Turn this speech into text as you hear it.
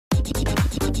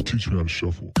Teach me how to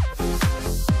shuffle.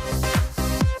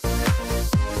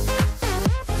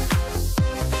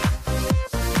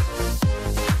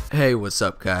 Hey, what's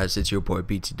up guys, it's your boy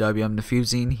BTW. I'm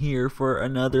Diffusing here for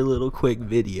another little quick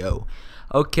video.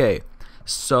 Okay,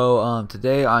 so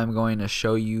today I'm going to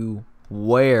show you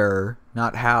where,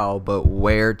 not how, but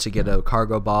where to get a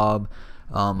Cargobob.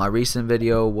 My recent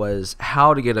video was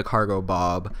how to get a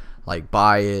Cargobob, like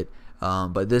buy it,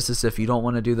 but this is if you don't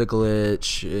want to do the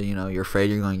glitch, you know, you're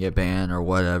afraid you're going to get banned or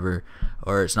whatever,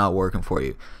 or it's not working for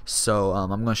you. So I'm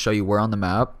going to show you where on the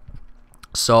map.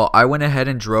 So I went ahead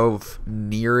and drove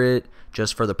near it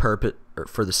just for the purpose, or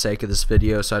for the sake of this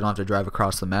video, so I don't have to drive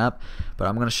across the map. But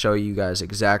I'm going to show you guys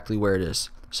exactly where it is.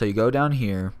 So you go down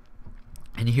here,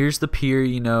 and here's the pier,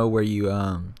 you know, where you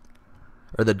or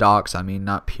the docks, I mean,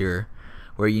 not pier,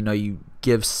 where you know you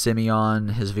give Simeon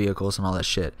his vehicles and all that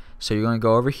shit. So you're going to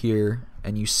go over here,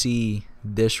 and you see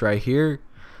this right here,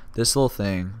 this little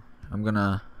thing. I'm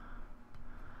gonna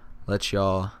let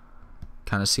y'all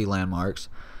kind of see landmarks.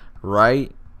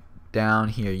 Right down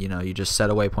here, you know, you just set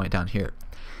a waypoint down here.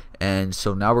 And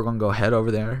so now we're gonna go head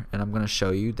over there, and I'm gonna show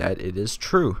you that it is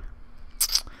true.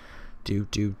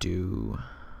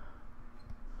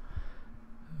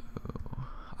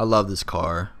 I love this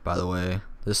car, by the way.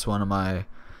 This is one of my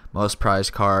most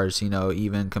prized cars, you know,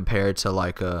 even compared to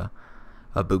like a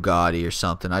Bugatti or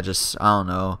something. I don't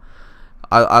know,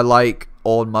 I like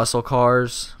old muscle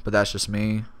cars, but that's just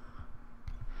me.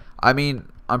 I mean,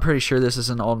 I'm pretty sure this is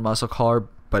an old muscle car,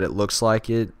 but it looks like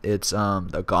it. It's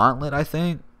the Gauntlet, I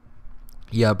think.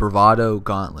 Yeah, Bravado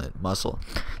Gauntlet muscle.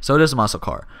 So it is a muscle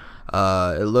car.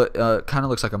 It kind of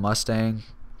looks like a Mustang,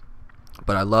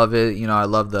 but I love it. You know, I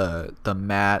love the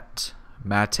mate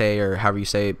or however you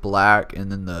say it, black,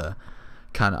 and then the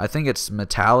kind of, I think it's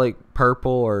metallic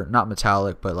purple, or not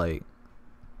metallic, but like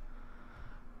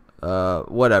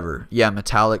whatever. Yeah,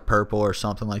 metallic purple or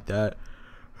something like that.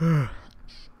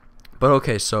 But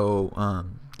okay, so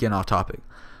getting off topic.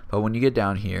 But when you get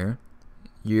down here,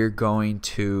 you're going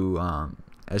to,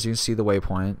 as you can see the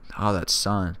waypoint. Oh, that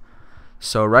sun.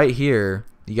 So right here,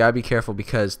 you gotta be careful,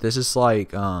 because this is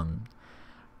like,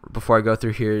 before I go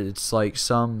through here, it's like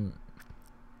some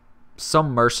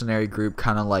mercenary group,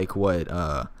 kind of like what,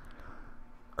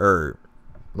 or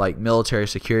like military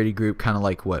security group, kind of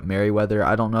like what, Merryweather.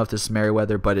 I don't know if this is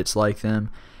Merryweather, but it's like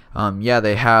them. Yeah,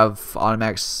 they have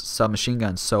automatic submachine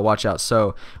guns, so watch out.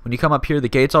 So when you come up here, the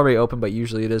gate's already open, but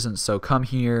usually it isn't. So come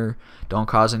here, don't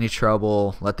cause any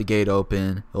trouble, let the gate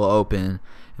open, it'll open,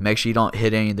 and make sure you don't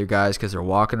hit any of their guys, because they're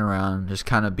walking around. Just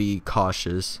kind of be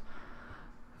cautious.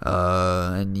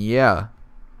 And yeah,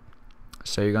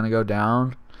 so you're gonna go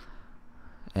down,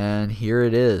 and here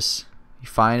it is. You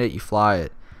find it, you fly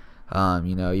it.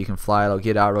 You know, you can fly it. I'll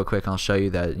get out real quick and I'll show you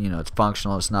that, you know, it's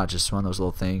functional. It's not just one of those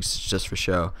little things, it's just for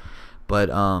show. But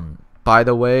by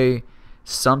the way,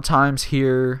 sometimes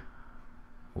here,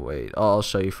 wait, I'll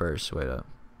show you first. Wait up.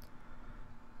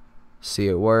 See,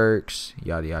 it works.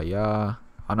 Yada yada yada.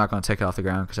 I'm not gonna take it off the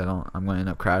ground, because I'm gonna end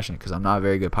up crashing, because I'm not a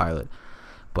very good pilot.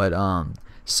 But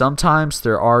sometimes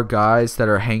there are guys that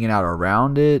are hanging out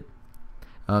around it.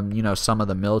 You know, some of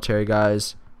the military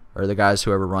guys, or the guys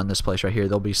who ever run this place right here,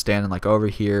 they'll be standing like over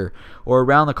here or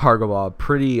around the Cargobob,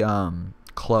 pretty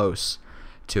close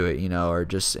to it, you know, or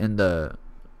just in the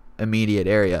immediate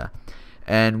area.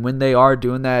 And when they are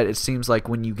doing that, it seems like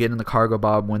when you get in the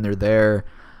Cargobob, when they're there,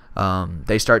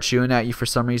 they start shooting at you for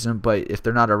some reason. But if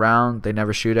they're not around, they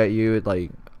never shoot at you.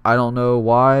 Like, I don't know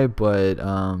why, but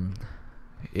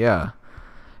yeah,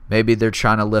 maybe they're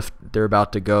trying to lift, they're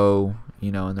about to go,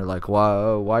 you know, and they're like, why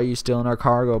are you stealing our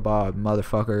Cargobob,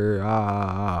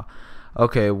 motherfucker?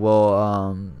 Okay,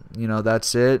 well, you know,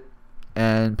 that's it,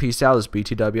 and peace out. This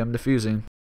BTW, I'm Diffusing.